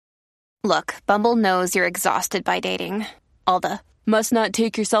Look, Bumble knows you're exhausted by dating. All the must not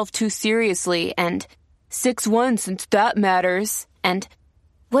take yourself too seriously and 6'1" since that matters. And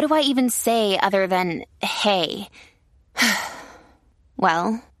what do I even say other than hey?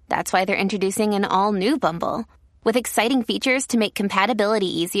 Well, that's why they're introducing an all-new Bumble with exciting features to make compatibility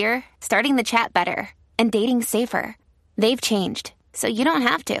easier, starting the chat better, and dating safer. They've changed, so you don't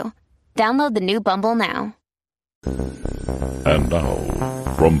have to. Download the new Bumble now. And now,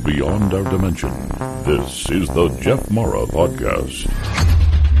 from beyond our dimension, this is the Jeff Mara Podcast.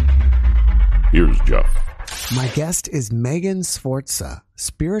 Here's Jeff. My guest is Megan Sforza,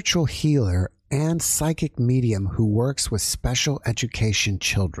 spiritual healer and psychic medium who works with special education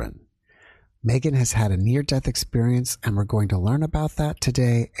children. Megan has had a near-death experience, and we're going to learn about that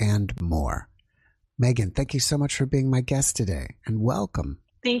today and more. Megan, thank you so much for being my guest today, and welcome.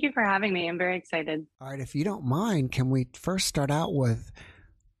 Thank you for having me. I'm very excited. All right, if you don't mind, can we first start out with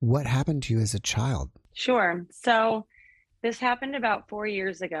what happened to you as a child? Sure. So this happened about 4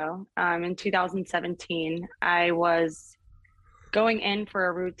 years ago. In 2017, I was going in for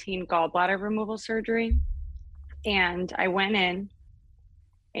a routine gallbladder removal surgery, and I went in,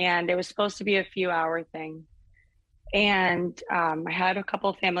 and it was supposed to be a few hour thing. And I had a couple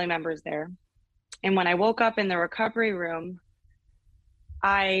of family members there. And when I woke up in the recovery room,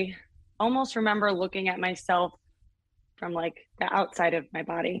 I almost remember looking at myself from like the outside of my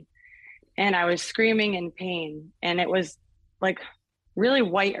body, and I was screaming in pain, and it was like really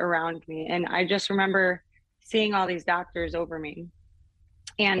white around me. And I just remember seeing all these doctors over me,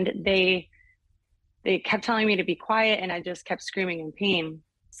 and they kept telling me to be quiet, and I just kept screaming in pain.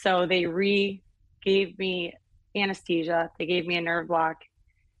 So they gave me anesthesia, they gave me a nerve block,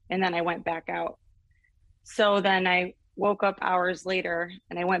 and then I went back out. So then I woke up hours later,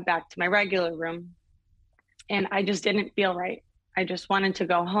 and I went back to my regular room, and I just didn't feel right. I just wanted to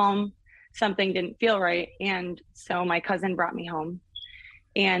go home. Something didn't feel right. And so my cousin brought me home,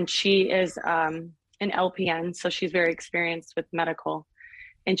 and she is an LPN. So she's very experienced with medical,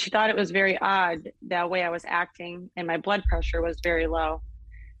 and she thought it was very odd the way I was acting, and my blood pressure was very low.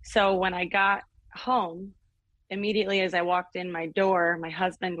 So when I got home, immediately as I walked in my door, my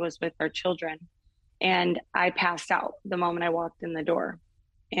husband was with our children, and I passed out the moment I walked in the door.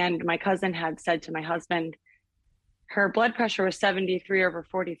 And my cousin had said to my husband, her blood pressure was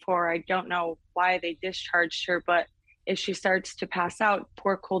 73/44. I don't know why they discharged her, but if she starts to pass out,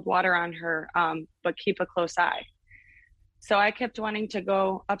 pour cold water on her, but keep a close eye. So I kept wanting to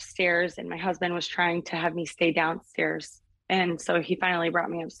go upstairs, and my husband was trying to have me stay downstairs. And so he finally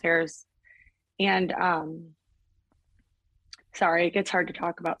brought me upstairs. And sorry, it gets hard to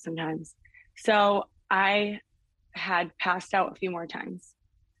talk about sometimes. So I had passed out a few more times,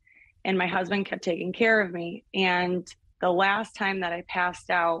 and my husband kept taking care of me. And the last time that I passed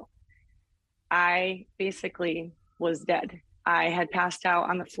out, I basically was dead. I had passed out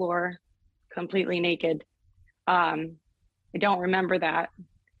on the floor, completely naked. I don't remember that.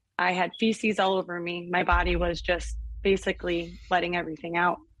 I had feces all over me. My body was just basically letting everything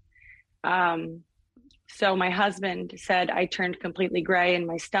out. So my husband said I turned completely gray, and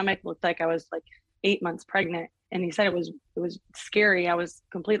my stomach looked like I was like 8 months pregnant. And he said it was scary. I was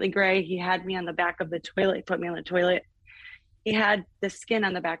completely gray. He had me on the back of the toilet, put me on the toilet. He had the skin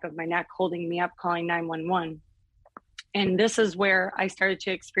on the back of my neck holding me up, calling 911. And this is where I started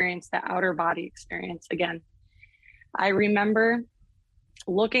to experience the outer body experience again. I remember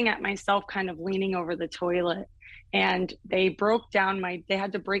looking at myself kind of leaning over the toilet, and they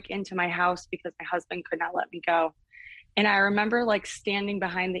had to break into my house because my husband could not let me go. And I remember like standing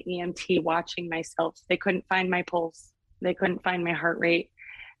behind the EMT watching myself. They couldn't find my pulse. They couldn't find my heart rate.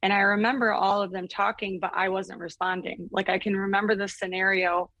 And I remember all of them talking, but I wasn't responding. Like I can remember the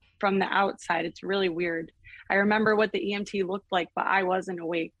scenario from the outside. It's really weird. I remember what the EMT looked like, but I wasn't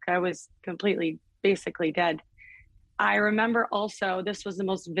awake. I was completely, basically dead. I remember also, this was the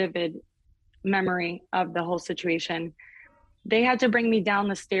most vivid memory of the whole situation. They had to bring me down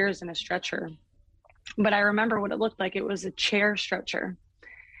the stairs in a stretcher. But I remember what it looked like. It was a chair stretcher.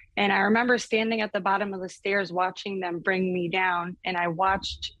 And I remember standing at the bottom of the stairs watching them bring me down. And I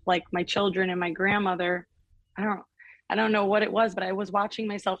watched like my children and my grandmother. I don't know what it was, but I was watching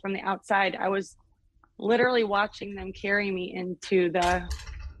myself from the outside. I was literally watching them carry me into the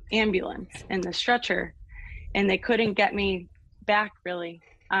ambulance and the stretcher. And they couldn't get me back really.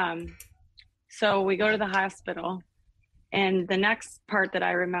 So we go to the hospital. And the next part that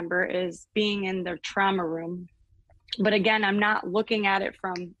I remember is being in the trauma room. But again, I'm not looking at it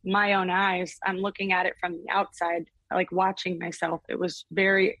from my own eyes. I'm looking at it from the outside, like watching myself. It was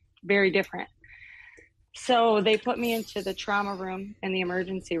very, very different. So they put me into the trauma room and the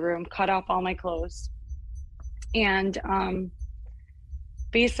emergency room, cut off all my clothes. And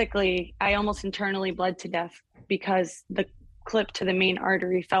basically, I almost internally bled to death because the clip to the main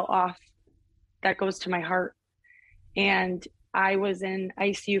artery fell off. That goes to my heart. And I was in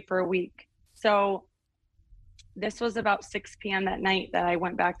ICU for a week. So this was about 6 p.m. that night that I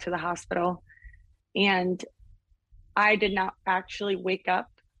went back to the hospital. And I did not actually wake up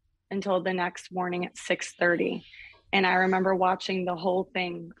until the next morning at 6:30. And I remember watching the whole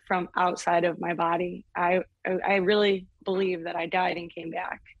thing from outside of my body. I really believe that I died and came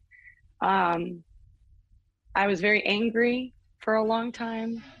back. I was very angry for a long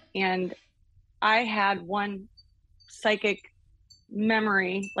time. And I had one psychic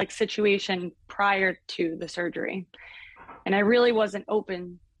memory, like situation prior to the surgery. And I really wasn't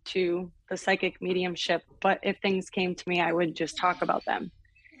open to the psychic mediumship, but if things came to me, I would just talk about them.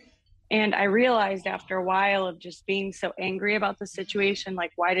 And I realized after a while of just being so angry about the situation,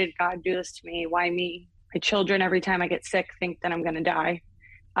 like, why did God do this to me? Why me? My children, every time I get sick, think that I'm going to die.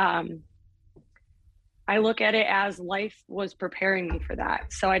 I look at it as life was preparing me for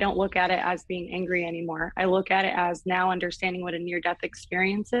that. So I don't look at it as being angry anymore. I look at it as now understanding what a near-death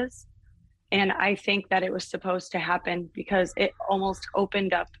experience is. And I think that it was supposed to happen because it almost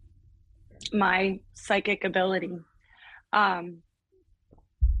opened up my psychic ability.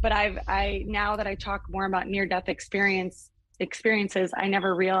 But I now that I talk more about near-death experiences, I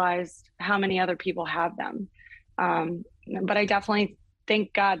never realized how many other people have them. But I definitely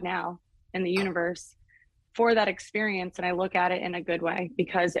thank God now in the universe for that experience. And I look at it in a good way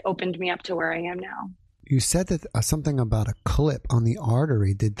because it opened me up to where I am now. You said that something about a clip on the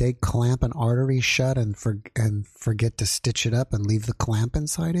artery. Did they clamp an artery shut and forget to stitch it up and leave the clamp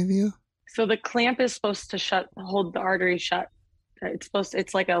inside of you? So the clamp is supposed to hold the artery shut.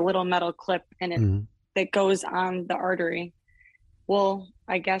 It's like a little metal clip and it goes on the artery. Well,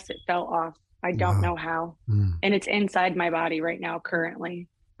 I guess it fell off. I don't know how. And it's inside my body right now currently.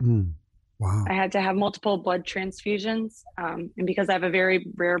 Wow. I had to have multiple blood transfusions. And because I have a very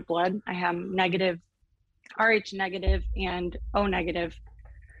rare blood, I have negative, RH negative and O negative.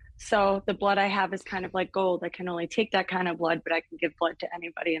 So the blood I have is kind of like gold. I can only take that kind of blood, but I can give blood to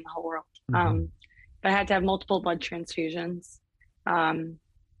anybody in the whole world. But I had to have multiple blood transfusions.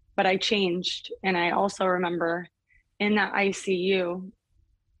 But I changed. And I also remember in that ICU,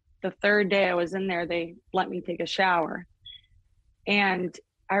 the third day I was in there, they let me take a shower. And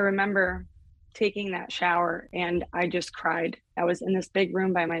I remember taking that shower and I just cried. I was in this big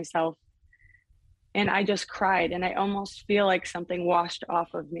room by myself and I just cried. And I almost feel like something washed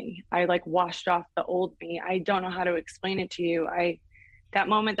off of me. I like washed off the old me. I don't know how to explain it to you. That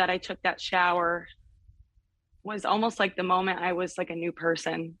moment that I took that shower was almost like the moment I was like a new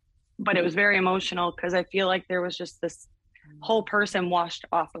person, but it was very emotional because I feel like there was just this whole person washed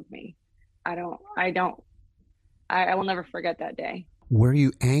off of me. I will never forget that day. Were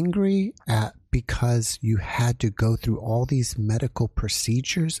you angry because you had to go through all these medical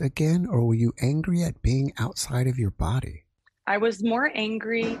procedures again, or were you angry at being outside of your body? I was more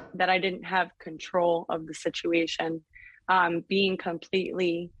angry that I didn't have control of the situation, being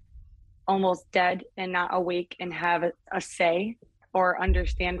completely almost dead and not awake and have a say or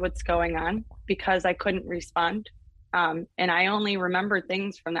understand what's going on because I couldn't respond. And I only remember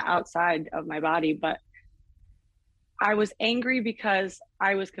things from the outside of my body, but I was angry because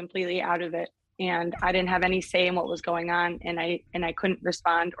I was completely out of it and I didn't have any say in what was going on. And I couldn't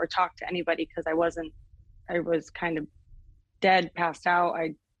respond or talk to anybody because I was kind of dead, passed out.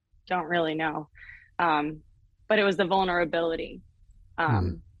 I don't really know. But it was the vulnerability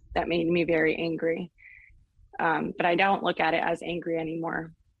that made me very angry. But I don't look at it as angry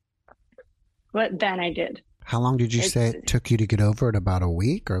anymore. But then I did. How long did you say it took you to get over it? About a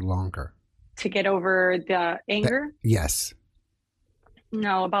week or longer? To get over the anger? Yes.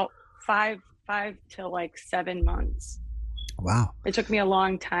 No, about five to like 7 months. Wow. It took me a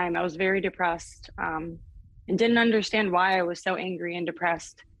long time. I was very depressed and didn't understand why I was so angry and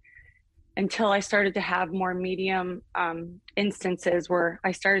depressed until I started to have more medium instances where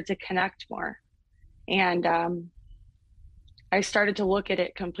I started to connect more. And I started to look at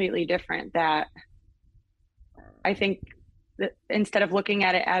it completely different, that I think that instead of looking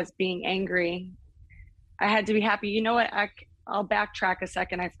at it as being angry, I had to be happy. You know what? I'll backtrack a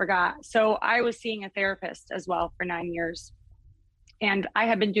second. I forgot. So I was seeing a therapist as well for 9 years. And I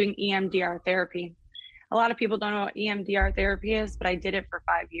had been doing EMDR therapy. A lot of people don't know what EMDR therapy is, but I did it for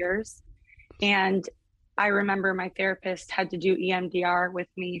 5 years. And I remember my therapist had to do EMDR with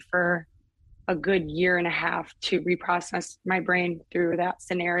me for a good year and a half to reprocess my brain through that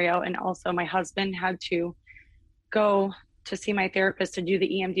scenario. And also my husband had to go to see my therapist to do the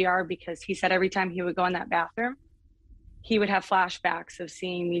EMDR because he said every time he would go in that bathroom, he would have flashbacks of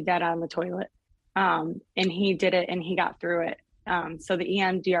seeing me dead on the toilet. And he did it and he got through it. So the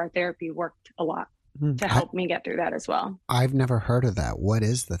EMDR therapy worked a lot to help me get through that as well. I've never heard of that. What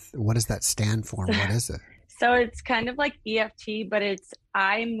does that stand for? What is it? So it's kind of like EFT, but it's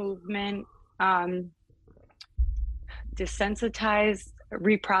eye movement, desensitized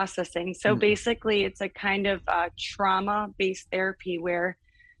reprocessing. So basically it's a kind of trauma-based therapy where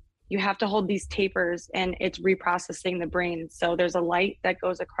you have to hold these tapers and it's reprocessing the brain. So there's a light that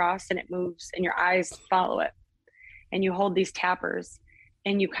goes across and it moves and your eyes follow it. And you hold these tappers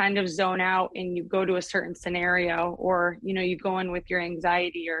and you kind of zone out and you go to a certain scenario, or, you know, you go in with your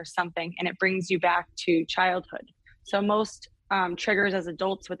anxiety or something and it brings you back to childhood. So most triggers as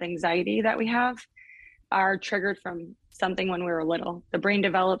adults with anxiety that we have are triggered from something when we were little. The brain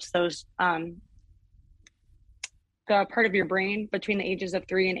develops those, the part of your brain between the ages of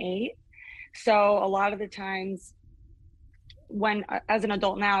 3 and 8. So a lot of the times when, as an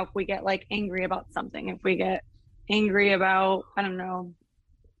adult now, if we get like angry about something, if we get angry about, I don't know,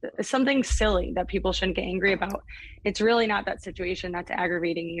 something silly that people shouldn't get angry about, it's really not that situation that's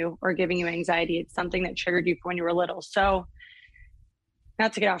aggravating you or giving you anxiety. It's something that triggered you when you were little. So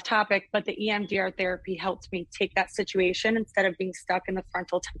not to get off topic, but the EMDR therapy helped me take that situation instead of being stuck in the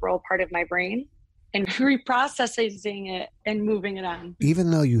frontal temporal part of my brain and reprocessing it and moving it on. Even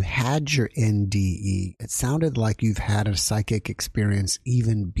though you had your NDE, it sounded like you've had a psychic experience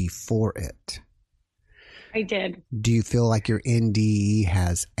even before it. I did. Do you feel like your NDE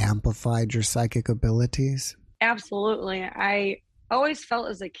has amplified your psychic abilities? Absolutely. I always felt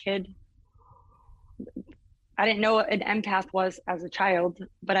as a kid, I didn't know what an empath was as a child,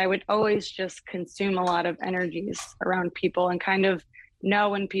 but I would always just consume a lot of energies around people and kind of know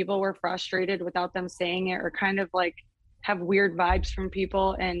when people were frustrated without them saying it, or kind of like have weird vibes from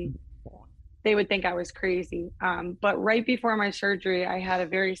people and they would think I was crazy. But right before my surgery, I had a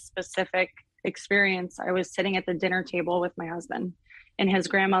very specific experience. I was sitting at the dinner table with my husband and his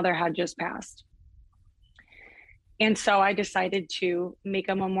grandmother had just passed. And so I decided to make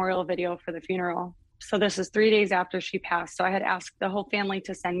a memorial video for the funeral. So this is 3 days after she passed. So I had asked the whole family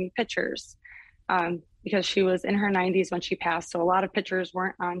to send me pictures because she was in her 90s when she passed. So a lot of pictures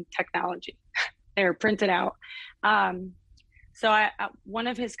weren't on technology. They were printed out. So one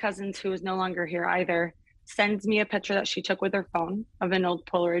of his cousins, who is no longer here either, sends me a picture that she took with her phone of an old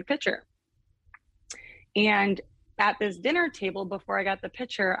Polaroid picture. And at this dinner table, before I got the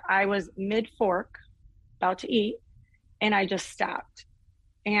picture, I was mid-fork, about to eat, and I just stopped.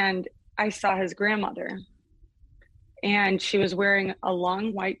 And I saw his grandmother. And she was wearing a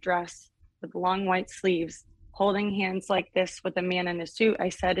long white dress with long white sleeves, holding hands like this with a man in a suit. I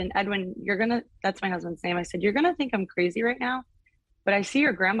said, and Edwin, that's my husband's name. I said, you're going to think I'm crazy right now, but I see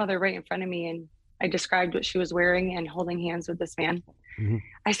your grandmother right in front of me. And I described what she was wearing and holding hands with this man. Mm-hmm.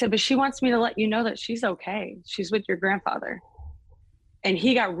 I said, but she wants me to let you know that she's okay. She's with your grandfather. And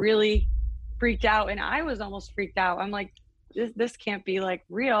he got really freaked out. And I was almost freaked out. I'm like, this can't be like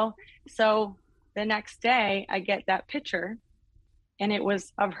real. So the next day I get that picture and it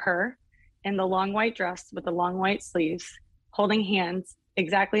was of her in the long white dress with the long white sleeves, holding hands,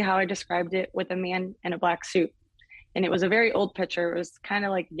 exactly how I described it, with a man in a black suit. And it was a very old picture. It was kind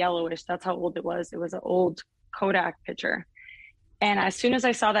of like yellowish. That's how old it was. It was an old Kodak picture. And as soon as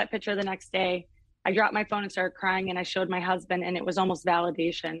I saw that picture the next day, I dropped my phone and started crying, and I showed my husband, and it was almost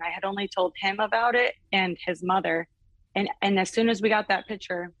validation. I had only told him about it and his mother. And as soon as we got that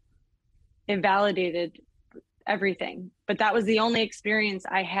picture, it validated everything. But that was the only experience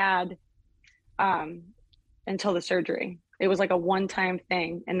I had until the surgery. It was like a one-time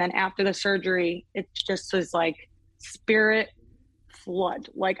thing. And then after the surgery, it just was like spirit flood.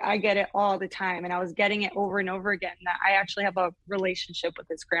 Like I get it all the time. And I was getting it over and over again. I actually have a relationship with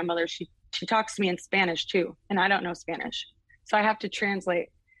this grandmother. She talks to me in Spanish too. And I don't know Spanish. So I have to translate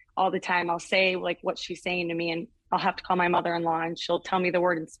all the time. I'll say like what she's saying to me, and I'll have to call my mother-in-law and she'll tell me the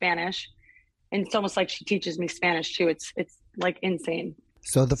word in Spanish. And it's almost like she teaches me Spanish too. It's like insane.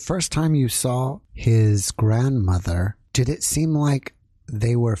 So the first time you saw his grandmother, did it seem like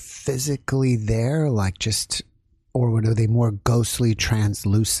they were physically there, like just, or were they more ghostly,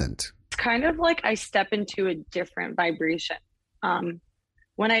 translucent? It's kind of like I step into a different vibration.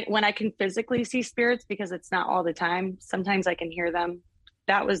 When I can physically see spirits, because it's not all the time, sometimes I can hear them.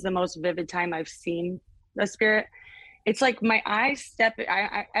 That was the most vivid time I've seen a spirit. It's like my eyes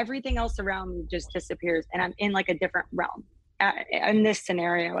everything else around me just disappears and I'm in like a different realm, in this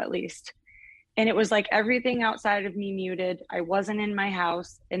scenario at least. And it was like everything outside of me muted. I wasn't in my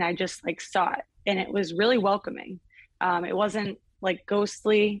house and I just like saw it. And it was really welcoming. It wasn't like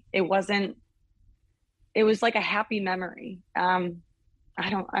ghostly. It was like a happy memory. I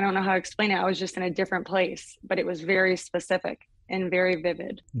don't know how to explain it. I was just in a different place, but it was very specific and very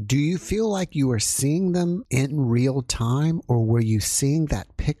vivid. Do you feel like you were seeing them in real time, or were you seeing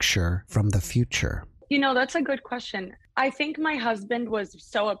that picture from the future? That's a good question. I think my husband was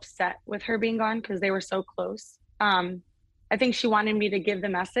so upset with her being gone because they were so close. I think she wanted me to give the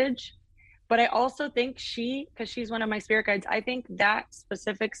message, but I also think because she's one of my spirit guides, I think that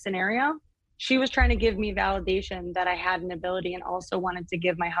specific scenario, she was trying to give me validation that I had an ability and also wanted to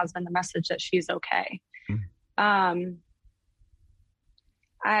give my husband the message that she's okay. Mm-hmm.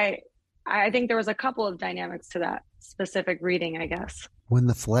 I think there was a couple of dynamics to that specific reading, I guess. When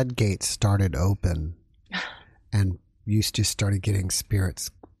the floodgates started open and you just started getting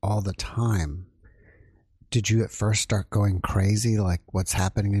spirits all the time, did you at first start going crazy? Like, what's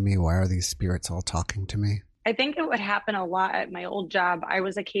happening to me? Why are these spirits all talking to me? I think it would happen a lot at my old job. I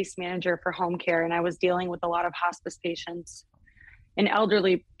was a case manager for home care, and I was dealing with a lot of hospice patients and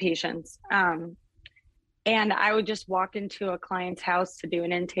elderly patients. And I would just walk into a client's house to do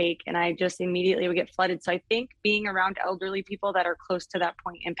an intake, and I just immediately would get flooded. So I think being around elderly people that are close to that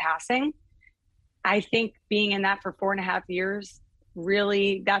point in passing, I think being in that for 4.5 years,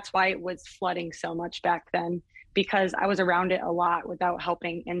 really, that's why it was flooding so much back then, because I was around it a lot without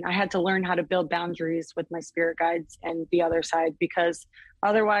helping. And I had to learn how to build boundaries with my spirit guides and the other side, because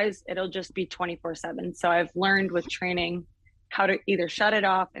otherwise it'll just be 24/7. So I've learned with training how to either shut it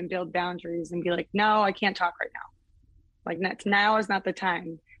off and build boundaries and be like, no, I can't talk right now. Like, now is not the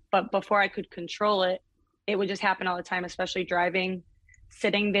time. But before I could control it, it would just happen all the time, especially driving,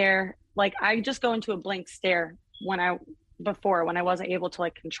 sitting there. Like, I just go into a blank stare when I wasn't able to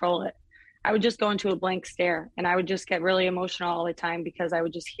like control it. I would just go into a blank stare, and I would just get really emotional all the time because I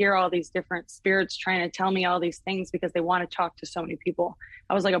would just hear all these different spirits trying to tell me all these things because they want to talk to so many people.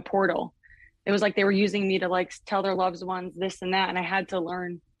 I was like a portal. It was like they were using me to like tell their loved ones this and that, and I had to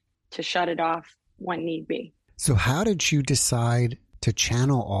learn to shut it off when need be. So how did you decide to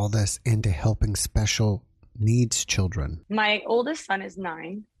channel all this into helping special needs children? My oldest son is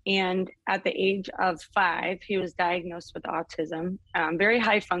 9. And at the age of 5, he was diagnosed with autism, very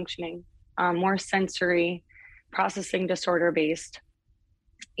high functioning, more sensory processing disorder based.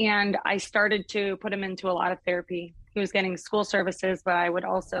 And I started to put him into a lot of therapy. He was getting school services, but I would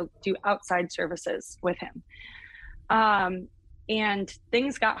also do outside services with him. And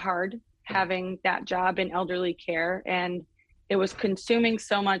things got hard having that job in elderly care. And it was consuming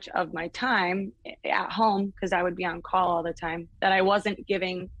so much of my time at home, because I would be on call all the time, that I wasn't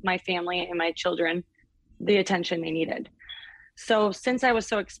giving my family and my children the attention they needed. So since I was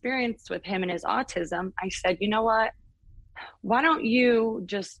so experienced with him and his autism, I said, you know what? Why don't you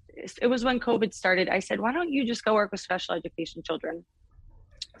just, it was when COVID started, I said, why don't you just go work with special education children?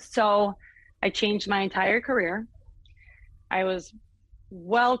 So I changed my entire career. I was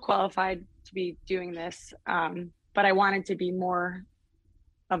well qualified to be doing this, but I wanted to be more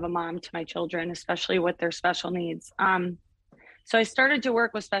of a mom to my children, especially with their special needs. So I started to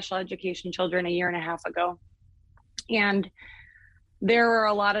work with special education children 1.5 years ago. And there were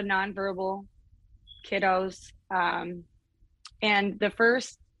a lot of nonverbal kiddos. And the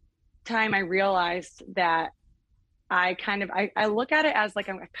first time I realized that I look at it as like,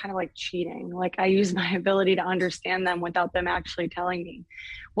 I'm kind of like cheating. Like, I use my ability to understand them without them actually telling me,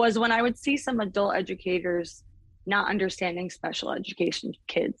 was when I would see some adult educators not understanding special education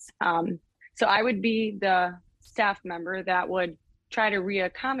kids. So I would be the staff member that would try to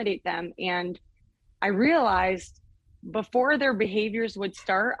reaccommodate them. And I realized before their behaviors would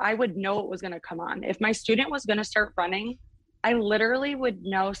start, I would know what was going to come on. If my student was going to start running, I literally would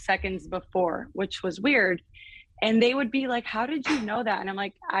know seconds before, which was weird. And they would be like, how did you know that? And I'm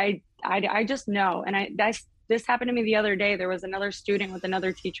like, I just know. And this happened to me the other day. There was another student with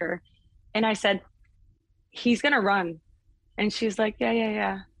another teacher. And I said, he's going to run. And she's like,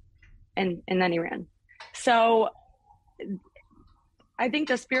 yeah. And then he ran. So I think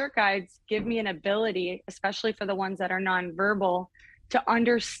the spirit guides give me an ability, especially for the ones that are nonverbal, to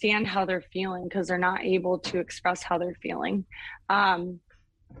understand how they're feeling, because they're not able to express how they're feeling.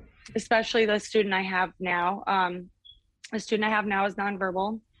 Especially the student I have now. The student I have now is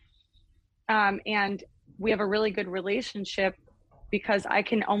nonverbal. And we have a really good relationship because I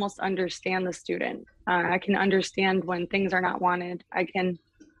can almost understand the student. I can understand when things are not wanted. I can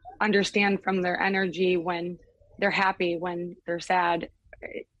understand from their energy when they're happy, when they're sad,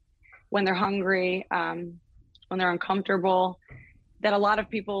 when they're hungry, when they're uncomfortable, that a lot of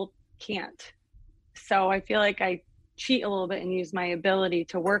people can't. So I feel like I cheat a little bit and use my ability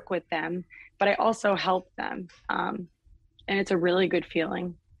to work with them, but I also help them. And it's a really good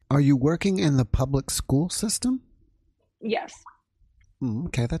feeling. Are you working in the public school system? Yes.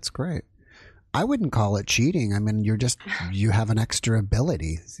 Okay, that's great. I wouldn't call it cheating. I mean, you have an extra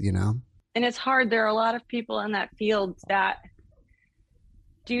ability, you know? And it's hard. There are a lot of people in that field that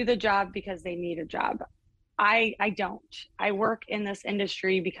do the job because they need a job. I don't. I work in this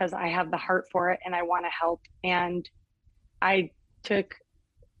industry because I have the heart for it and I want to help. And I took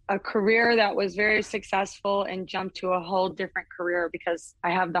a career that was very successful and jumped to a whole different career because I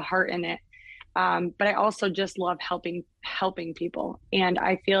have the heart in it. But I also just love helping people. And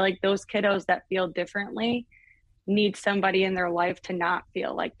I feel like those kiddos that feel differently need somebody in their life to not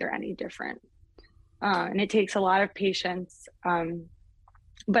feel like they're any different. And it takes a lot of patience.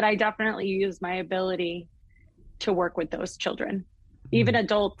 But I definitely use my ability to work with those children, even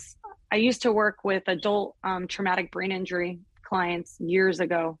adults. I used to work with adult traumatic brain injury clients years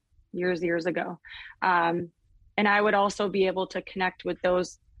ago. And I would also be able to connect with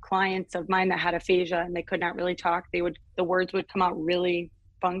those clients of mine that had aphasia and they could not really talk. The words would come out really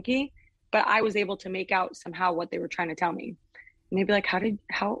funky, but I was able to make out somehow what they were trying to tell me. And they'd be like, how do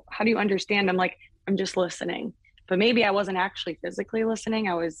you understand? I'm like, I'm just listening. But maybe I wasn't actually physically listening.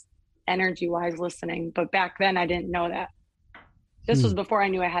 I was energy wise listening. But back then I didn't know that. This was before I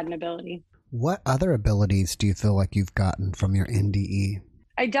knew I had an ability. What other abilities do you feel like you've gotten from your NDE?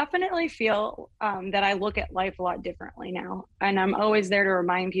 I definitely feel that I look at life a lot differently now. And I'm always there to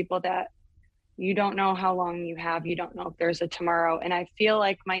remind people that you don't know how long you have. You don't know if there's a tomorrow. And I feel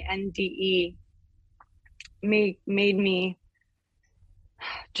like my NDE made me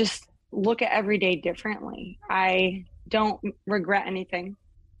just look at every day differently. I don't regret anything.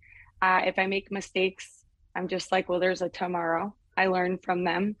 If I make mistakes, I'm just like, well, there's a tomorrow. I learn from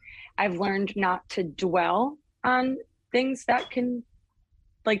them. I've learned not to dwell on things that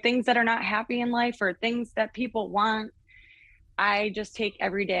are not happy in life or things that people want. I just take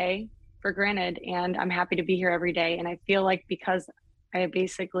every day for granted and I'm happy to be here every day. And I feel like because I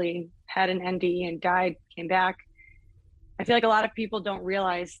basically had an NDE and died, came back, I feel like a lot of people don't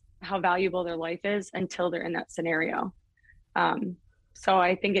realize how valuable their life is until they're in that scenario. So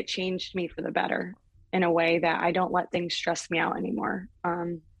I think it changed me for the better in a way that I don't let things stress me out anymore.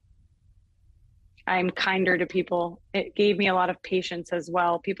 I'm kinder to people. It gave me a lot of patience as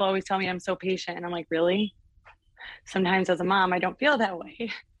well. People always tell me I'm so patient and I'm like, really? Sometimes as a mom, I don't feel that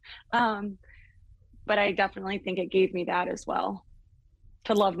way. But I definitely think it gave me that as well,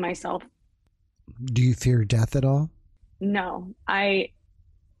 to love myself. Do you fear death at all? No, I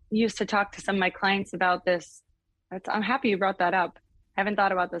used to talk to some of my clients about this. I'm happy you brought that up. I haven't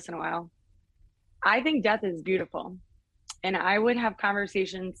thought about this in a while. I think death is beautiful. And I would have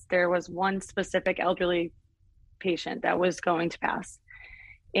conversations. There was one specific elderly patient that was going to pass.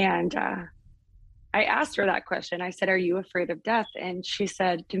 And I asked her that question. I said, are you afraid of death? And she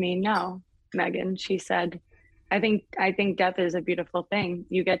said to me, no, Megan. She said, I think death is a beautiful thing.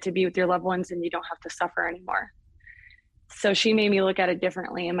 You get to be with your loved ones and you don't have to suffer anymore. So she made me look at it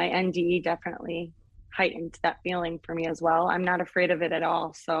differently. And my NDE definitely heightened that feeling for me as well. I'm not afraid of it at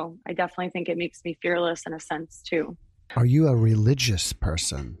all. So I definitely think it makes me fearless in a sense too. Are you a religious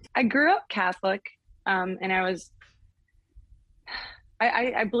person? I grew up Catholic, and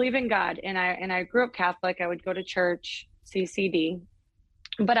I believe in God, and I grew up Catholic. I would go to church, CCD,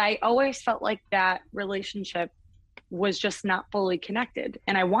 but I always felt like that relationship was just not fully connected,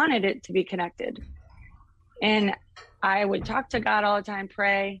 and I wanted it to be connected. And I would talk to God all the time,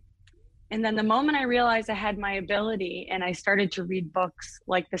 pray. And then the moment I realized I had my ability and I started to read books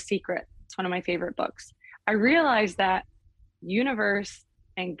like The Secret, it's one of my favorite books, I realized that universe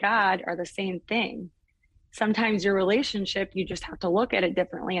and God are the same thing. Sometimes your relationship, you just have to look at it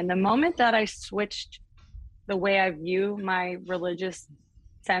differently. And the moment that I switched the way I view my religious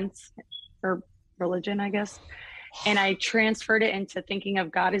sense or religion, I guess, and I transferred it into thinking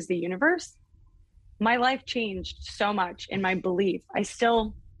of God as the universe, my life changed so much in my belief. I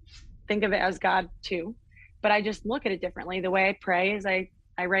still think of it as God too, but I just look at it differently. The way I pray is I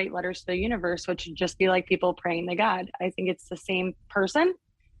write letters to the universe, which would just be like people praying to God. I think it's the same person,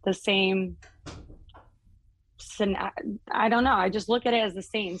 the same. I don't know. I just look at it as the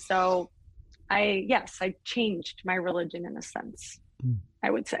same. So I changed my religion in a sense, I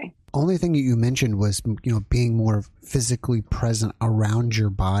would say. Only thing you mentioned was, being more physically present around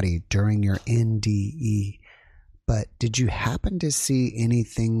your body during your NDE. But did you happen to see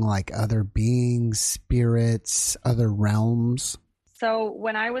anything like other beings, spirits, other realms? So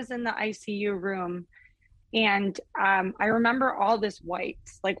when I was in the ICU room, And I remember all this white,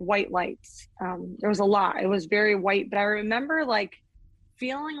 like white lights. There was a lot. It was very white, but I remember like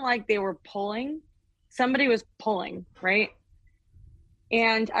feeling like they were pulling. Somebody was pulling, right?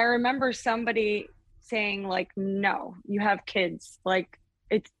 And I remember somebody saying like, no, you have kids. Like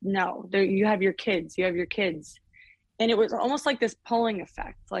it's no, you have your kids. You have your kids. And it was almost like this pulling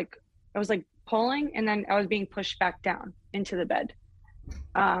effect. Like I was like pulling, and then I was being pushed back down into the bed.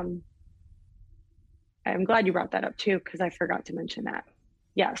 I'm glad you brought that up too, because I forgot to mention that.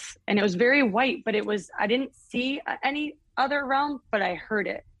 Yes. And it was very white, but I didn't see any other realm, but I heard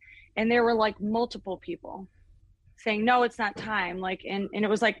it. And there were like multiple people saying, no, it's not time. Like, and it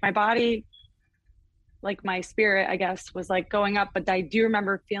was like my body, like my spirit, I guess, was like going up. But I do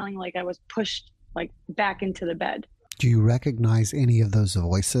remember feeling like I was pushed like back into the bed. Do you recognize any of those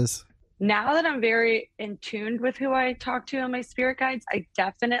voices? Now that I'm very in tune with who I talk to in my spirit guides, I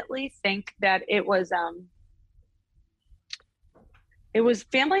definitely think that it was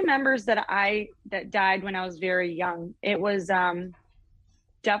family members that died when I was very young. It was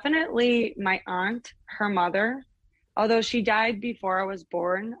definitely my aunt, her mother. Although she died before I was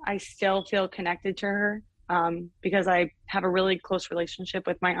born, I still feel connected to her because I have a really close relationship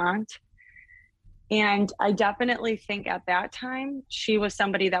with my aunt. And I definitely think at that time, she was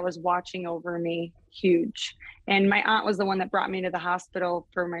somebody that was watching over me huge. And my aunt was the one that brought me to the hospital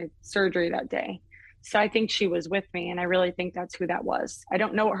for my surgery that day. So I think she was with me, and I really think that's who that was. I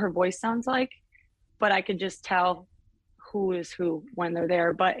don't know what her voice sounds like, but I could just tell who is who when they're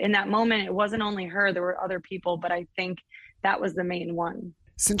there. But in that moment, it wasn't only her, there were other people, but I think that was the main one.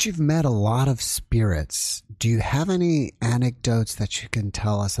 Since you've met a lot of spirits, do you have any anecdotes that you can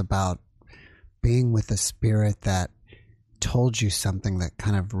tell us about being with a spirit that told you something that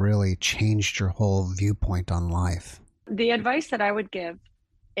kind of really changed your whole viewpoint on life? The advice that I would give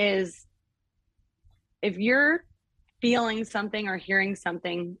is if you're feeling something or hearing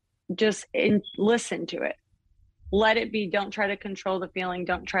something, just listen to it. Let it be. Don't try to control the feeling.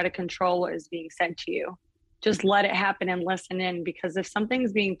 Don't try to control what is being said to you. Just let it happen and listen in, because if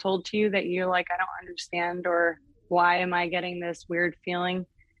something's being told to you that you're like, I don't understand, or why am I getting this weird feeling?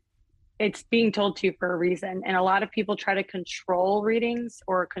 It's being told to you for a reason. And a lot of people try to control readings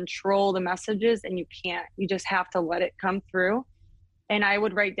or control the messages, and you can't. You just have to let it come through. And I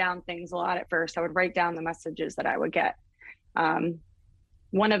would write down things a lot at first. I would write down the messages that I would get.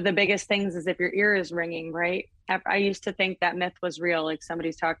 One of the biggest things is if your ear is ringing, right? I used to think that myth was real, like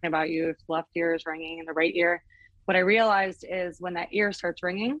somebody's talking about you if left ear is ringing and the right ear. What I realized is when that ear starts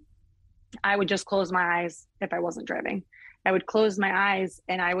ringing, I would just close my eyes if I wasn't driving. I would close my eyes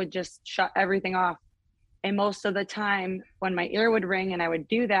and I would just shut everything off. And most of the time when my ear would ring and I would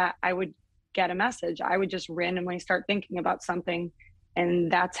do that, I would get a message. I would just randomly start thinking about something. And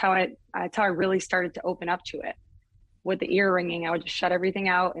that's how I really started to open up to it. With the ear ringing, I would just shut everything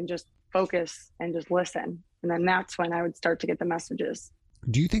out and just focus and just listen. And then that's when I would start to get the messages.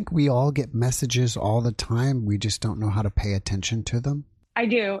 Do you think we all get messages all the time? We just don't know how to pay attention to them? I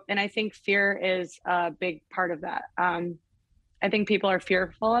do. And I think fear is a big part of that. I think people are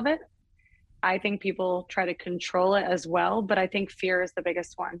fearful of it. I think people try to control it as well, but I think fear is the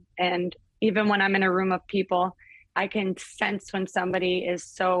biggest one. And even when I'm in a room of people, I can sense when somebody is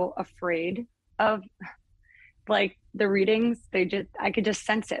so afraid of like the readings, I could just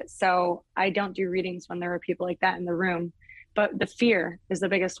sense it. So I don't do readings when there are people like that in the room, but the fear is the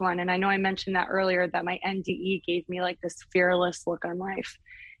biggest one. And I know I mentioned that earlier, that my NDE gave me like this fearless look on life,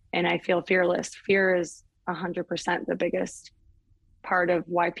 and I feel fearless. Fear is 100% the biggest part of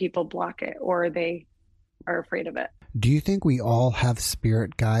why people block it or they are afraid of it. Do you think we all have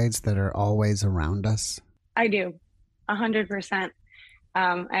spirit guides that are always around us? I do, 100%.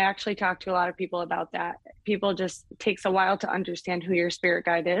 I actually talk to a lot of people about that. People just takes a while to understand who your spirit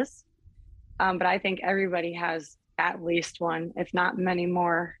guide is. But I think everybody has at least one, if not many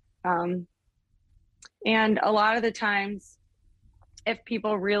more. And a lot of the times, if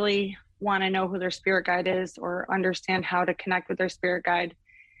people really want to know who their spirit guide is or understand how to connect with their spirit guide,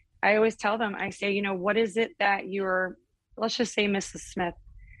 I always tell them, I say, what is it that let's just say Mrs. Smith,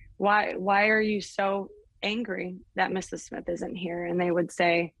 why are you so angry that Mrs. Smith isn't here? And they would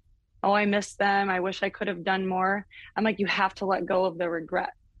say, oh, I miss them. I wish I could have done more. I'm like, you have to let go of the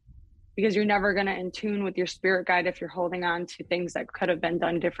regret, because you're never going to in tune with your spirit guide if you're holding on to things that could have been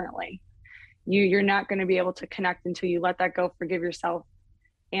done differently. You're not going to be able to connect until you let that go, forgive yourself,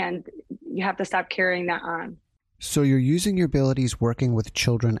 and you have to stop carrying that on. So you're using your abilities working with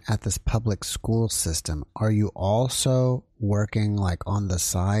children at this public school system. Are you also working like on the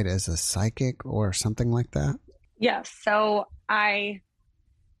side as a psychic or something like that? Yes. So I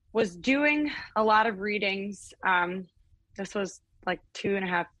was doing a lot of readings. This was like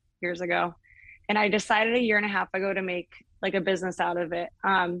 2.5 years ago. And I decided 1.5 years ago to make like a business out of it.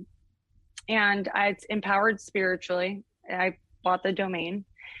 And it's Empowered Spiritually. I bought the domain,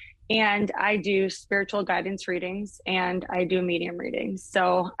 and I do spiritual guidance readings and I do medium readings.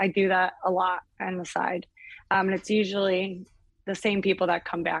 So I do that a lot on the side. And it's usually the same people that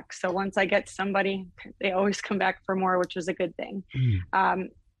come back. So once I get somebody, they always come back for more, which is a good thing.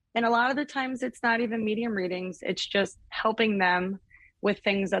 And a lot of the times it's not even medium readings. It's just helping them with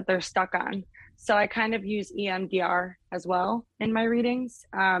things that they're stuck on. So I kind of use EMDR as well in my readings.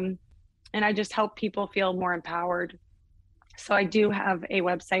 And I just help people feel more empowered. So I do have a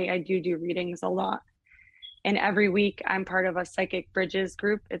website. I do readings a lot. And every week I'm part of a Psychic Bridges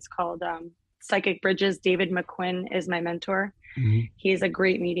group. It's called Psychic Bridges. David McQuinn is my mentor. He's a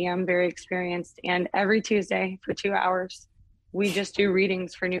great medium, very experienced. And every Tuesday for 2 hours, we just do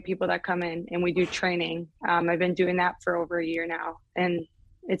readings for new people that come in, and we do training. I've been doing that for over a year now, and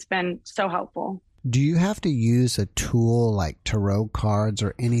it's been so helpful. Do you have to use a tool like tarot cards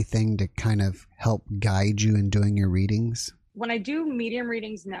or anything to kind of help guide you in doing your readings? When I do medium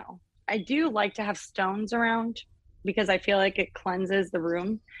readings, no. I do like to have stones around because I feel like it cleanses the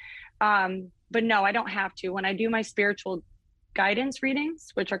room. But no, I don't have to. When I do my spiritual guidance readings,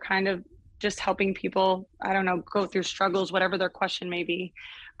 which are kind of just helping people, I don't know, go through struggles, whatever their question may be.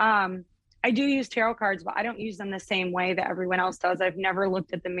 I do use tarot cards, but I don't use them the same way that everyone else does. I've never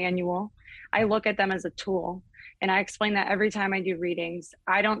looked at the manual. I look at them as a tool. And I explain that every time I do readings.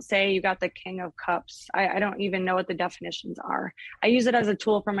 I don't say you got the King of Cups. I don't even know what the definitions are. I use it as a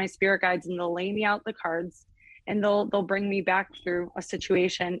tool for my spirit guides, and they'll lay me out the cards, and they'll bring me back through a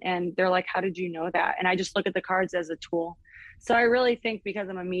situation. And they're like, how did you know that? And I just look at the cards as a tool. So I really think because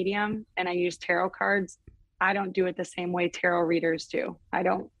I'm a medium and I use tarot cards, I don't do it the same way tarot readers do. I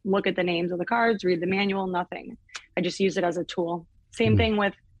don't look at the names of the cards, read the manual, nothing. I just use it as a tool. Same thing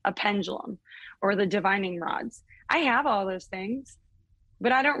with a pendulum or the divining rods. I have all those things,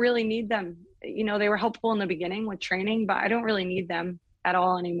 but I don't really need them. You know, they were helpful in the beginning with training, but I don't really need them at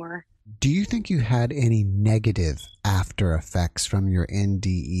all anymore. Do you think you had any negative after effects from your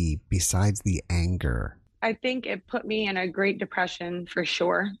NDE besides the anger? I think it put me in a Great Depression for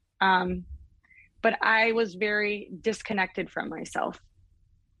sure. But I was very disconnected from myself.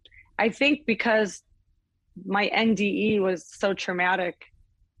 I think because my NDE was so traumatic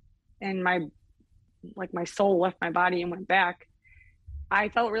and my soul left my body and went back, I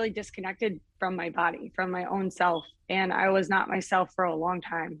felt really disconnected from my body, from my own self. And I was not myself for a long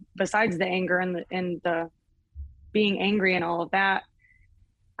time. Besides the anger and the being angry and all of that,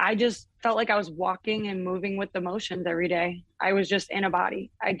 I just felt like I was walking and moving with the motions every day. I was just in a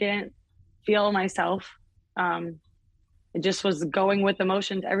body. I didn't feel myself. It just was going with the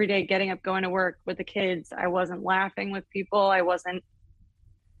motions every day, getting up, going to work with the kids. I wasn't laughing with people. I wasn't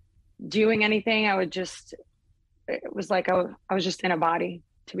doing anything. It was like I was just in a body,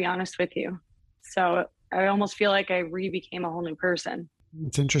 to be honest with you. So I almost feel like I became a whole new person.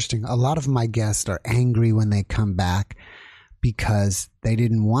 It's interesting. A lot of my guests are angry when they come back because they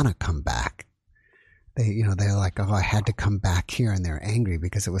didn't want to come back. They're like, oh, I had to come back here, and they're angry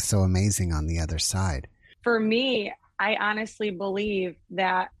because it was so amazing on the other side. For me, I honestly believe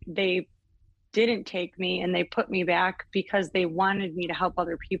that they didn't take me and they put me back because they wanted me to help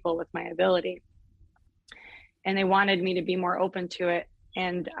other people with my ability. And they wanted me to be more open to it.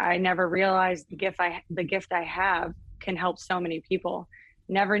 And I never realized the gift I have can help so many people.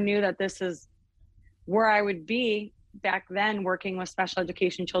 Never knew that this is where I would be back then, working with special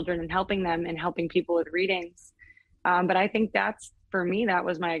education children and helping them and helping people with readings. But I think for me, that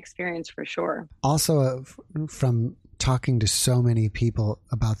was my experience for sure. Also, from talking to so many people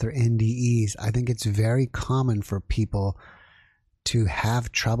about their NDEs, I think it's very common for people to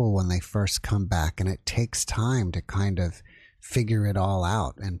have trouble when they first come back, and it takes time to kind of figure it all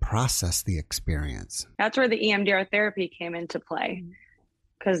out and process the experience. That's where the EMDR therapy came into play,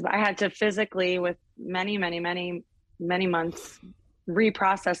 because I had to physically, with many months,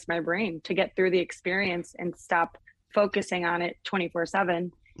 reprocess my brain to get through the experience and stop focusing on it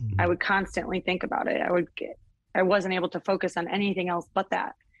 24/7. I would constantly think about it. I wasn't able to focus on anything else but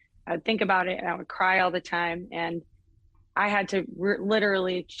that. I would think about it and I would cry all the time. And I had to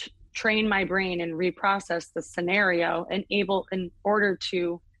literally train my brain and reprocess the scenario in order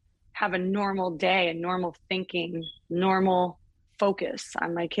to have a normal day, a normal thinking, normal focus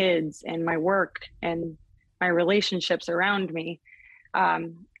on my kids and my work and my relationships around me.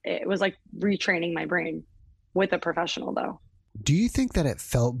 It was like retraining my brain with a professional, though. Do you think that it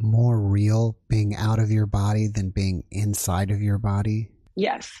felt more real being out of your body than being inside of your body?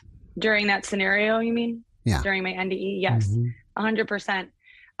 Yes. During that scenario, you mean? Yeah. During my NDE? Yes. Mm-hmm.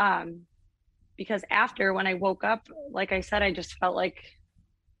 100%. Because after, when I woke up, like I said, I just felt like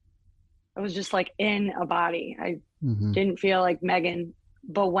I was just like in a body. I didn't feel like Megan.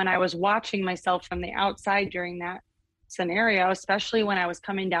 But when I was watching myself from the outside during that scenario, especially when I was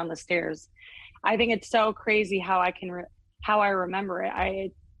coming down the stairs, I think it's so crazy how I remember it. I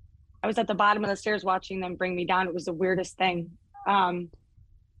was at the bottom of the stairs watching them bring me down. It was the weirdest thing.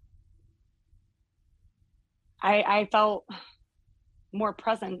 I felt more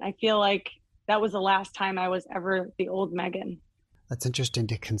present. I feel like that was the last time I was ever the old Megan. That's interesting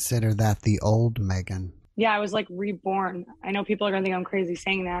to consider that the old Megan. Yeah, I was like reborn. I know people are going to think I'm crazy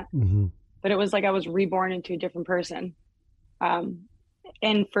saying that, but it was like I was reborn into a different person.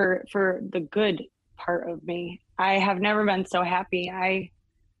 And for the good part of me, I have never been so happy.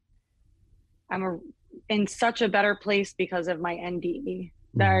 I'm in such a better place because of my NDE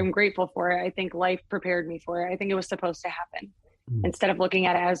that I'm grateful for it. I think life prepared me for it. I think it was supposed to happen. Instead of looking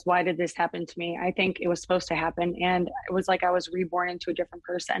at it as, why did this happen to me? I think it was supposed to happen. And it was like I was reborn into a different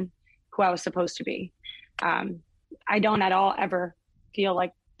person who I was supposed to be. I don't at all ever feel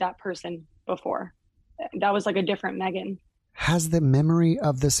like that person before. That was like a different Megan. Has the memory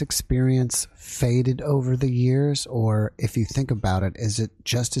of this experience faded over the years? Or if you think about it, is it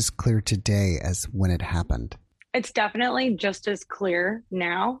just as clear today as when it happened? It's definitely just as clear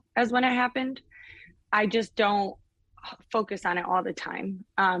now as when it happened. I just don't focus on it all the time.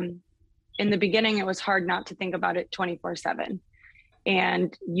 In the beginning, it was hard not to think about it 24/7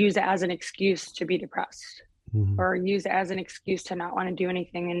 and use it as an excuse to be depressed or use it as an excuse to not want to do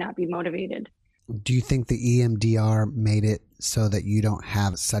anything and not be motivated. Do you think the EMDR made it so that you don't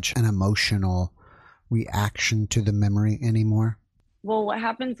have such an emotional reaction to the memory anymore? Well, what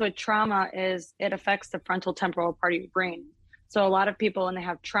happens with trauma is it affects the frontal temporal part of your brain. So a lot of people, when they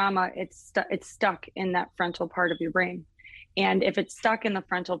have trauma, it's stuck in that frontal part of your brain. And if it's stuck in the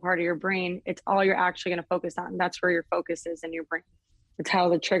frontal part of your brain, it's all you're actually going to focus on. That's where your focus is in your brain. It's how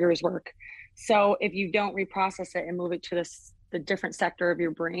the triggers work. So if you don't reprocess it and move it to the different sector of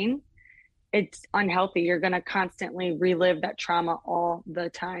your brain, it's unhealthy. You're going to constantly relive that trauma all the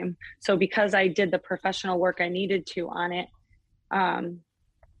time. So because I did the professional work I needed to on it,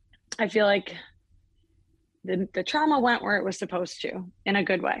 I feel like the trauma went where it was supposed to, in a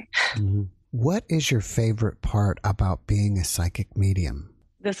good way. What is your favorite part about being a psychic medium?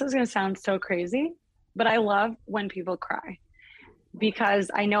 This is going to sound so crazy, but I love when people cry because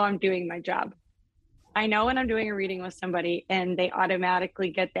I know I'm doing my job. I know when I'm doing a reading with somebody and they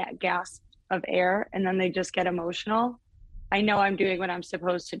automatically get that gasp of air and then they just get emotional. I know I'm doing what I'm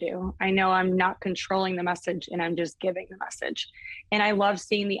supposed to do. I know I'm not controlling the message and I'm just giving the message. And I love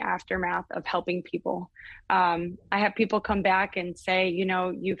seeing the aftermath of helping people. I have people come back and say, you know,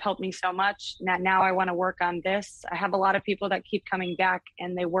 you've helped me so much. Now I want to work on this. I have a lot of people that keep coming back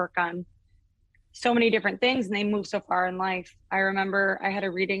and they work on so many different things and they move so far in life. I remember I had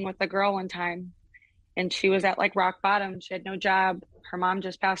a reading with a girl one time and she was at like rock bottom. She had no job. Her mom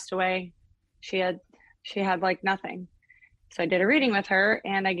just passed away. She had like nothing. So I did a reading with her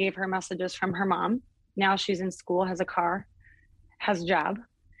and I gave her messages from her mom. Now she's in school, has a car, has a job,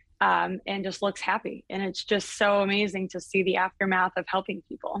 and just looks happy. And it's just so amazing to see the aftermath of helping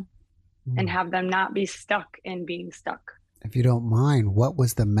people and have them not be stuck in being stuck. If you don't mind, what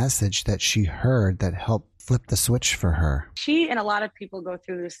was the message that she heard that helped flip the switch for her? She and a lot of people go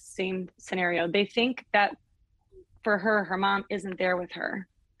through the same scenario. They think that for her mom isn't there with her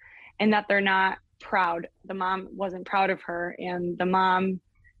and that they're not proud. The mom wasn't proud of her and the mom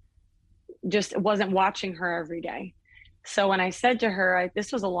just wasn't watching her every day. So when I said to her,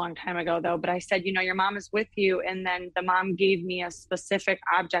 this was a long time ago though, but I said, you know, your mom is with you. And then the mom gave me a specific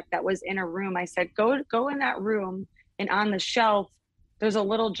object that was in a room. I said, go in that room and on the shelf, there's a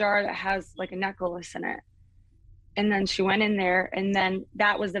little jar that has like a necklace in it. And then she went in there and then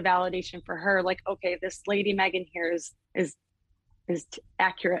that was the validation for her. Like, okay, this lady Megan here is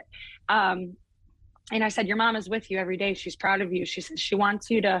accurate. And I said, your mom is with you every day. She's proud of you. She says she wants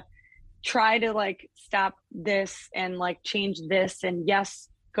you to try to like stop this and like change this. And yes,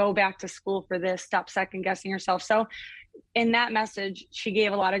 go back to school for this. Stop second guessing yourself. So in that message, she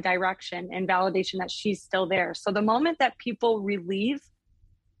gave a lot of direction and validation that she's still there. So the moment that people relieve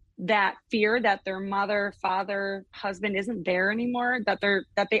that fear that their mother, father, husband isn't there anymore, that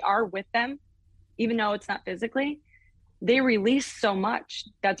they are with them, even though it's not physically, they release so much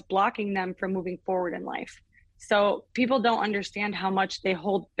that's blocking them from moving forward in life. So people don't understand how much they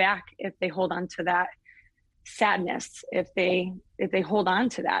hold back if they hold on to that sadness, if they hold on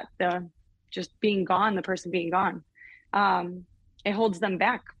to that, the just being gone, the person being gone. it holds them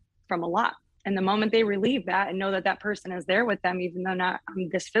back from a lot. And the moment they relieve that and know that that person is there with them, even though not in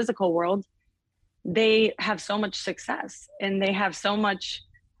this physical world, they have so much success and they have so much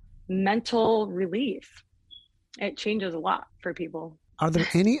mental relief. It changes a lot for people. Are there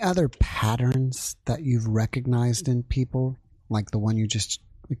any other patterns that you've recognized in people, like the one you just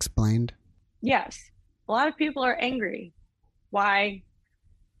explained? Yes. A lot of people are angry. Why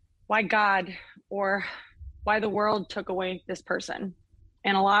God or why the world took away this person.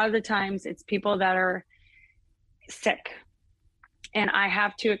 And a lot of the times it's people that are sick. And I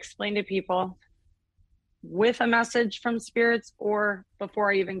have to explain to people with a message from spirits, or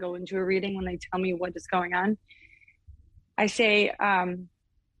before I even go into a reading, when they tell me what is going on, I say,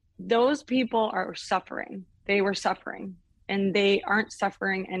 those people are suffering. They were suffering and they aren't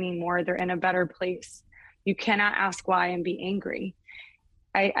suffering anymore. They're in a better place. You cannot ask why and be angry.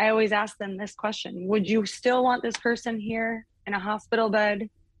 I always ask them this question: would you still want this person here in a hospital bed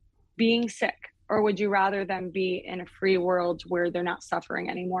being sick, or would you rather them be in a free world where they're not suffering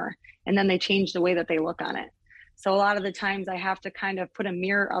anymore? And then they change the way that they look on it. So a lot of the times I have to kind of put a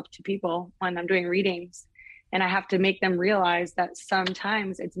mirror up to people when I'm doing readings, and I have to make them realize that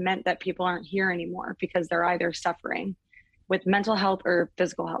sometimes it's meant that people aren't here anymore because they're either suffering with mental health or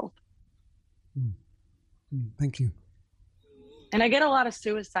physical health. Thank you. And I get a lot of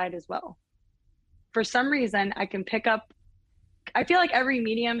suicide as well. For some reason, I can pick up, I feel like every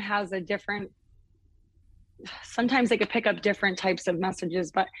medium has a different, sometimes they could pick up different types of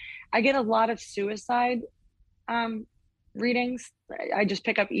messages, but I get a lot of suicide readings. I just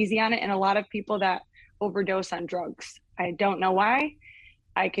pick up easy on it. And a lot of people that overdose on drugs. I don't know why.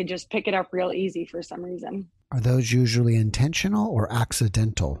 I could just pick it up real easy for some reason. Are those usually intentional or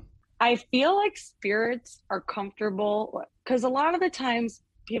accidental? I feel like spirits are comfortable because a lot of the times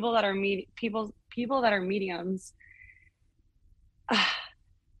people that are mediums,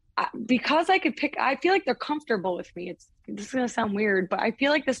 because I feel like they're comfortable with me. This is going to sound weird, but I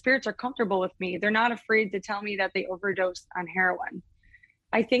feel like the spirits are comfortable with me. They're not afraid to tell me that they overdosed on heroin.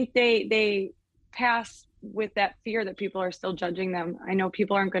 I think they pass with that fear that people are still judging them. I know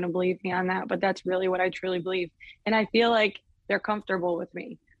people aren't going to believe me on that, but that's really what I truly believe. And I feel like they're comfortable with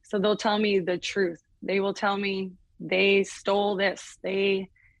me. So they'll tell me the truth. They will tell me they stole this. They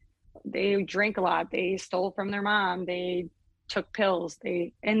drink a lot. They stole from their mom. They took pills.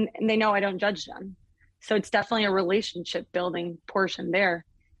 And they know I don't judge them. So it's definitely a relationship building portion there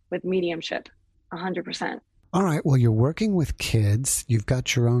with mediumship, 100%. All right. Well, you're working with kids. You've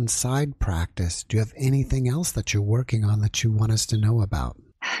got your own side practice. Do you have anything else that you're working on that you want us to know about?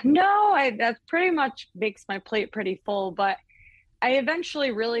 No, that pretty much makes my plate pretty full, but I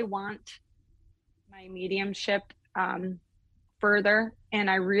eventually really want my mediumship further. And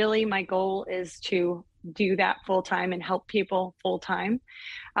my goal is to do that full time and help people full time.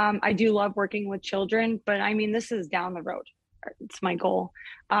 I do love working with children, but I mean, this is down the road. It's my goal.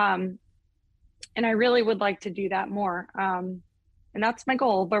 And I really would like to do that more. And that's my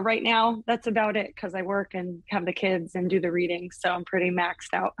goal. But right now, that's about it because I work and have the kids and do the readings. So I'm pretty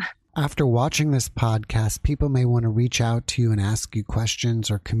maxed out. After watching this podcast, people may want to reach out to you and ask you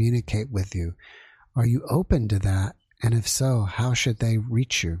questions or communicate with you. Are you open to that? And if so, how should they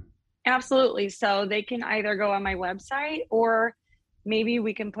reach you? Absolutely. So they can either go on my website or maybe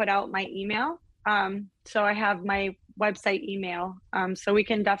we can put out my email. So I have my website email. So we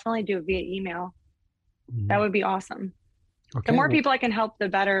can definitely do it via email. Mm-hmm. That would be awesome. Okay, the more people I can help, the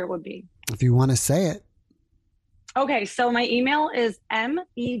better it would be. If you want to say it. Okay, so my email is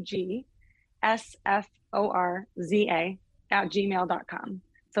megsforza@gmail.com.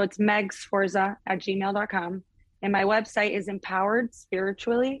 So it's megsforza@gmail.com. And my website is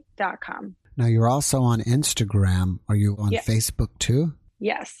empoweredspiritually.com. Now you're also on Instagram. Are you on Facebook too?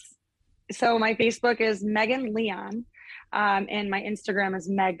 Yes. So my Facebook is Megan Leon, and my Instagram is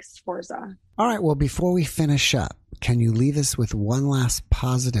Meg Sforza. All right. Well, before we finish up, can you leave us with one last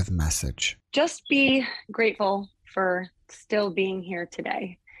positive message? Just be grateful for still being here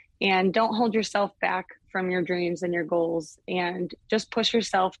today, and don't hold yourself back from your dreams and your goals, and just push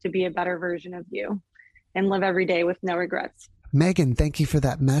yourself to be a better version of you and live every day with no regrets. Megan, thank you for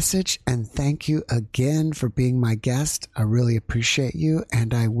that message, and thank you again for being my guest. I really appreciate you,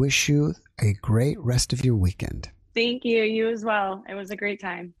 and I wish you a great rest of your weekend. Thank you. You as well. It was a great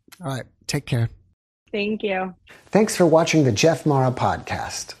time. All right. Take care. Thank you. Thanks for watching the Jeff Mara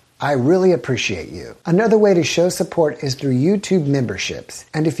podcast. I really appreciate you. Another way to show support is through YouTube memberships.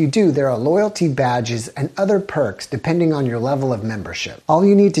 And if you do, there are loyalty badges and other perks depending on your level of membership. All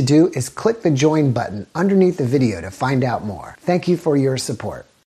you need to do is click the join button underneath the video to find out more. Thank you for your support.